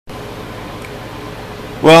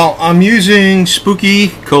Well, I'm using Spooky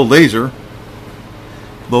cold laser,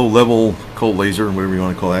 low level cold laser, whatever you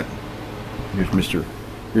want to call that.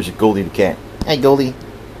 Here's a Goldie the cat. Hey Goldie,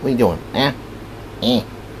 what are you doing? Huh? I'm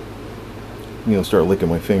gonna start licking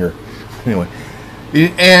my finger. Anyway,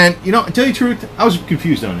 and to tell you the truth, I was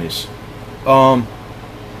confused on this. Sometimes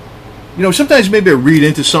maybe I read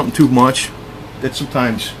into something too much. That's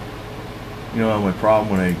sometimes, my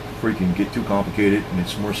problem when I freaking get too complicated and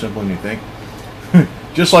it's more simple than you think.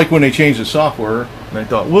 Just like when they changed the software, and I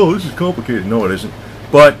thought, whoa, this is complicated. No, it isn't.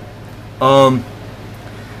 But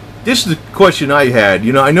this is the question I had.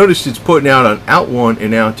 I noticed it's putting out on out 1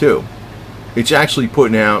 and out 2. It's actually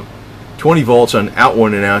putting out 20 volts on out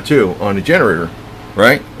 1 and out 2 on the generator,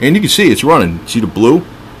 right? And you can see it's running. See the blue?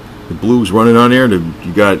 The blue is running on there.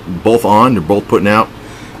 You got both on. They're both putting out.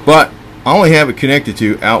 But I only have it connected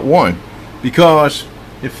to out 1 because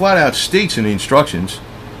it flat out states in the instructions,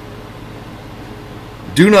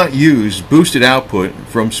 do not use boosted output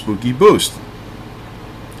from Spooky Boost.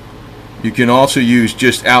 You can also use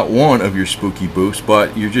just out 1 of your Spooky Boost,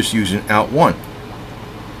 but you're just using out 1.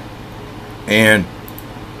 And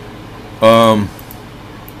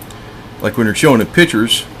like when they're showing the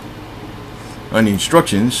pictures on the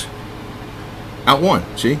instructions, out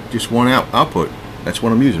 1, see, just one output. That's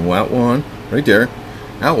what I'm using. Well, out 1 right there,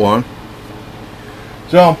 out 1.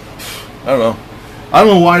 So I don't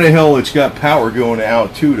know why the hell it's got power going to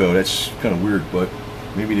out 2 though. That's kind of weird, but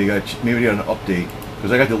maybe they got an update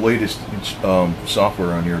because I got the latest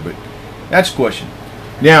software on here. But that's the question.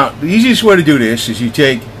 Now, the easiest way to do this is you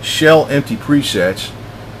take shell empty presets,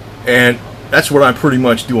 and that's what I pretty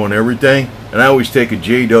much do on everything. And I always take a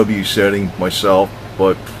JW setting myself,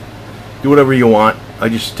 but do whatever you want. I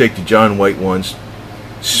just take the John White ones.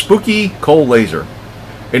 Spooky cold laser,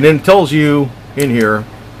 and then it tells you in here,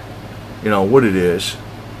 what it is.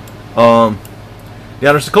 Now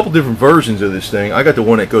there's a couple different versions of this thing. I got the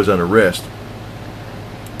one that goes on the wrist,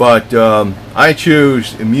 but I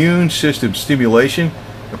choose immune system stimulation,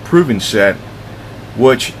 a proven set,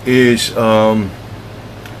 which is who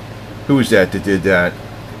is that did that?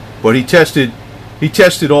 But he tested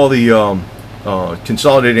all the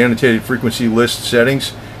consolidated annotated frequency list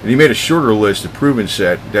settings, and he made a shorter list, a proven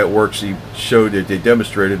set that works. He showed that they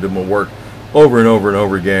demonstrated them will work over and over and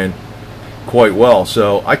over again quite well.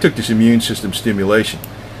 So I took this immune system stimulation,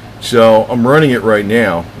 so I'm running it right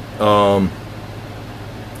now. What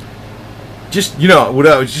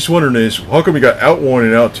I was just wondering is, how come you got out 1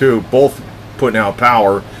 and out 2 both putting out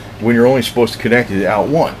power when you're only supposed to connect it to out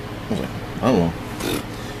 1? I was like, I don't know.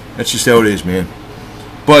 That's just how it is, man.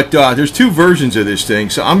 But there's 2 versions of this thing,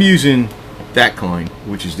 so I'm using that kind,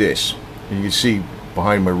 which is this. And you can see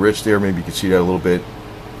behind my wrist there, maybe you can see that a little bit,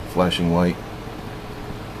 flashing light.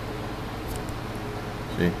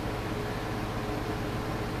 See?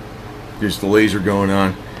 There's the laser going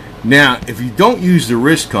on. Now, if you don't use the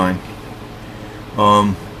wrist kind,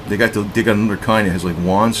 they got another kind that has like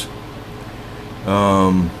wands.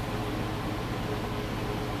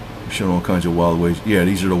 Showing all kinds of wild ways. Yeah,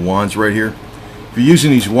 these are the wands right here. If you're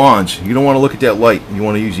using these wands, you don't want to look at that light. You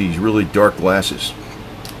want to use these really dark glasses.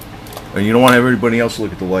 And you don't want to have everybody else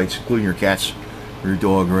look at the lights, including your cats or your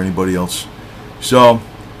dog or anybody else. So,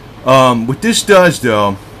 what this does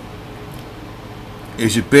though,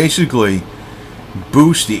 is it basically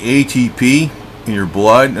boosts the ATP in your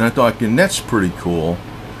blood. And I thought, that's pretty cool.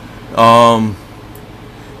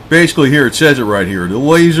 Basically here, it says it right here. The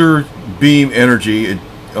laser beam energy,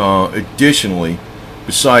 additionally,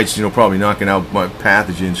 besides probably knocking out my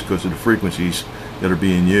pathogens because of the frequencies that are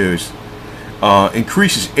being used,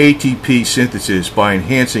 increases ATP synthesis by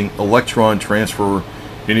enhancing electron transfer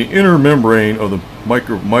in the inner membrane of the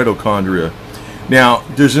mitochondria. Now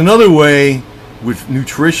there's another way with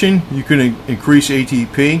nutrition you can increase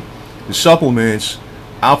ATP. The supplements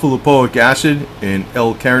alpha lipoic acid and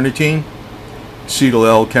L-carnitine, acetyl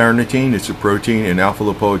L-carnitine, it's a protein, and alpha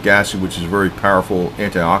lipoic acid, which is a very powerful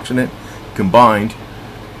antioxidant, combined,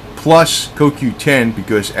 plus CoQ10,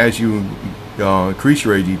 because as you increase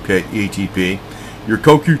your ATP, your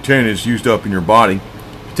CoQ10 is used up in your body.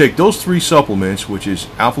 You take those 3 supplements, which is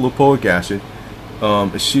alpha lipoic acid,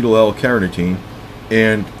 acetyl L-carnitine,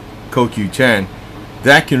 and CoQ10,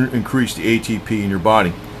 that can increase the ATP in your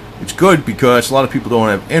body. It's good because a lot of people don't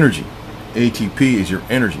have energy. ATP is your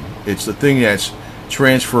energy. It's the thing that's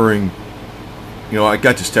transferring, I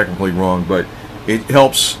got this technically wrong, but it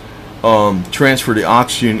helps transfer the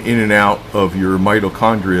oxygen in and out of your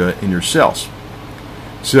mitochondria in your cells.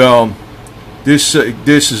 So this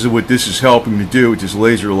is what this is helping to do with this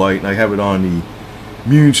laser light, and I have it on the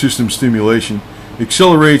immune system stimulation. It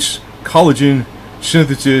accelerates collagen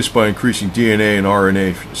Synthesis by increasing DNA and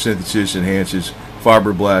RNA synthesis enhances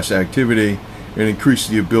fibroblast activity and increases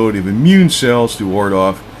the ability of immune cells to ward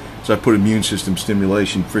off. So I put immune system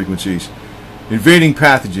stimulation frequencies. Invading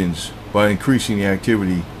pathogens by increasing the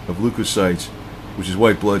activity of leukocytes, which is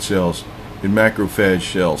white blood cells, and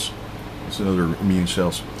macrophage cells. That's another immune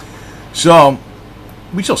cells. So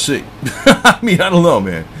we shall see. I mean, I don't know,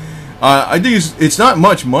 man. I think it's not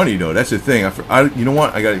much money though. That's the thing. You know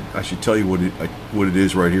what? I should tell you what it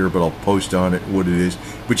is right here, but I'll post on it what it is.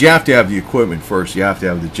 But you have to have the equipment first. You have to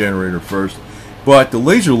have the generator first. But the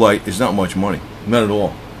laser light is not much money, not at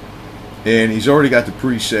all. And he's already got the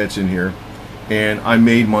presets in here. And I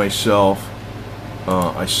made myself.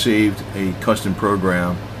 I saved a custom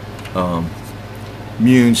program.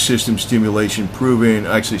 Immune system stimulation proven.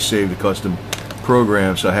 I actually saved a custom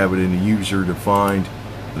program, so I have it in the user defined.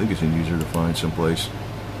 I think it's in user defined someplace.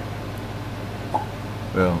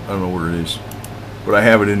 Well, I don't know where it is, but I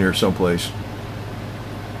have it in there someplace.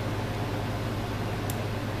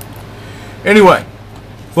 Anyway,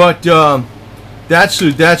 but that's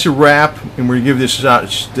a wrap, and we're gonna give this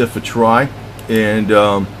stuff a try. And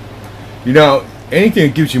you know, anything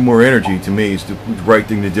that gives you more energy to me is the right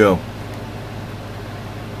thing to do.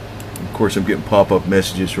 Of course, I'm getting pop-up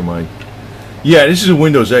messages from my. Yeah, this is a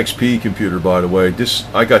Windows XP computer, by the way.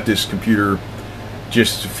 I got this computer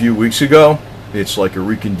just a few weeks ago. It's like a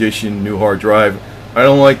reconditioned new hard drive. I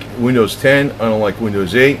don't like Windows 10. I don't like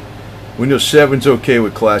Windows 8. Windows 7's okay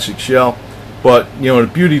with classic shell, but you know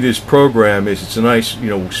the beauty of this program is it's a nice,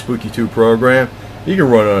 you know, Spooky2 program. You can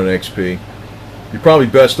run it on an XP. You're probably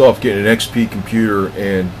best off getting an XP computer,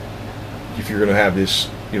 and if you're going to have this,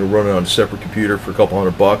 you know, run it on a separate computer for a couple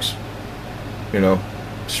 $100, you know,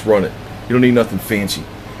 just run it. You don't need nothing fancy.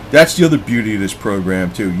 That's the other beauty of this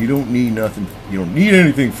program too. You don't need nothing. You don't need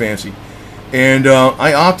anything fancy. And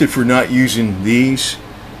I opted for not using these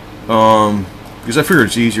because I figure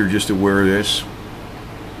it's easier just to wear this,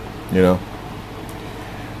 you know.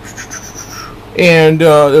 And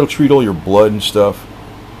it'll treat all your blood and stuff.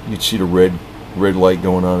 You'd see the red light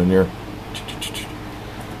going on in there.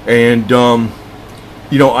 And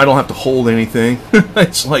you know, I don't have to hold anything.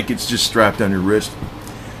 It's like it's just strapped on your wrist.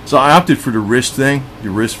 So I opted for the wrist thing, the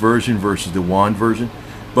wrist version versus the wand version.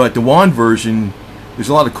 But the wand version, there's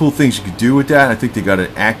a lot of cool things you could do with that. I think they got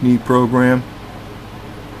an acne program.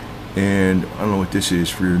 And I don't know what this is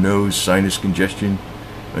for your nose, sinus congestion.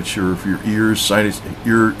 Not sure if your ears, sinus,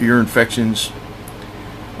 ear infections.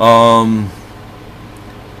 But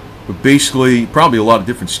basically, probably a lot of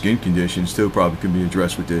different skin conditions too probably can be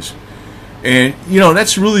addressed with this. And you know,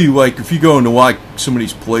 that's really like if you go into like some of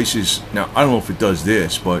these places. Now I don't know if it does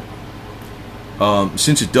this, but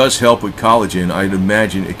since it does help with collagen, I'd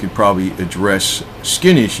imagine it could probably address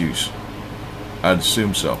skin issues. I'd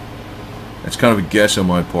assume so. That's kind of a guess on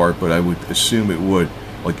my part, but I would assume it would,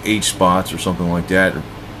 like age spots or something like that, or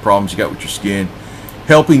problems you got with your skin,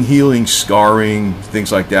 helping healing, scarring,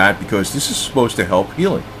 things like that, because this is supposed to help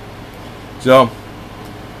healing. So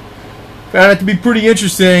found it to be pretty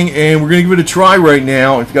interesting, and we're going to give it a try right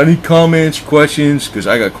now. If you got any comments, questions, because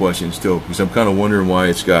I got questions too, because I'm kind of wondering why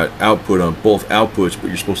it's got output on both outputs, but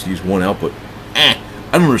you're supposed to use one output. I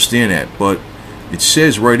don't understand that, but it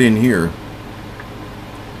says right in here,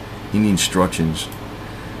 in the instructions,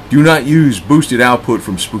 do not use boosted output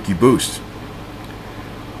from Spooky Boost.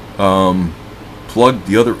 Plug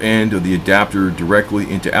the other end of the adapter directly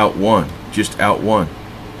into out 1, just out 1.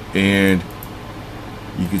 And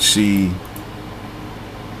you can see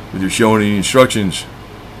what they're showing in the instructions,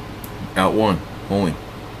 out 1 only,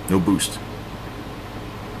 no boost.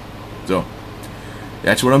 So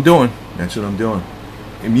that's what I'm doing.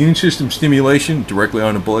 Immune system stimulation directly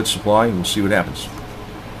on the blood supply, and we'll see what happens.